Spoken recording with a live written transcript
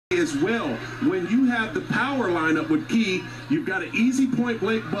as well. When you have the power lineup with Key, you've got an easy point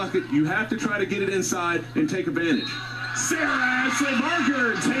blank bucket. You have to try to get it inside and take advantage. Sarah Ashlee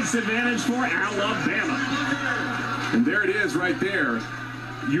Barker takes advantage for Alabama. And there it is right there.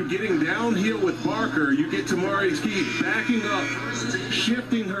 You getting downhill with Barker, you get Tamari Key backing up,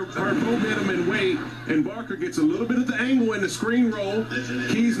 shifting her momentum and weight, and Barker gets a little bit of the angle in the screen roll.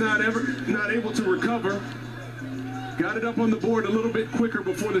 Key's not able to recover. Got it up on the board a little bit quicker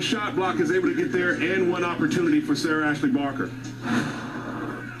before the shot block is able to get there, and one opportunity for Sarah Ashlee Barker.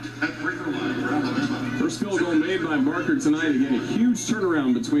 First field goal made by Barker tonight. Again, a huge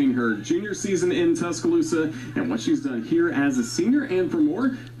turnaround between her junior season in Tuscaloosa and what she's done here as a senior. And for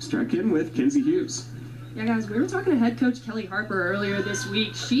more, let's check in with Kinsey Hughes. Yeah, guys, we were talking to head coach Kelly Harper earlier this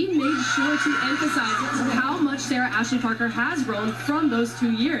week. She made sure to emphasize how much Sarah Ashlee Barker has grown from those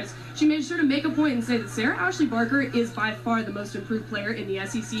 2 years. She made sure to make a point and say that Sarah Ashlee Barker is by far the most improved player in the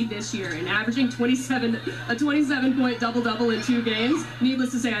SEC this year, and averaging a 27-point double-double in 2 games.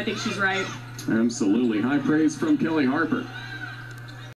 Needless to say, I think she's right. Absolutely. High praise from Kelly Harper.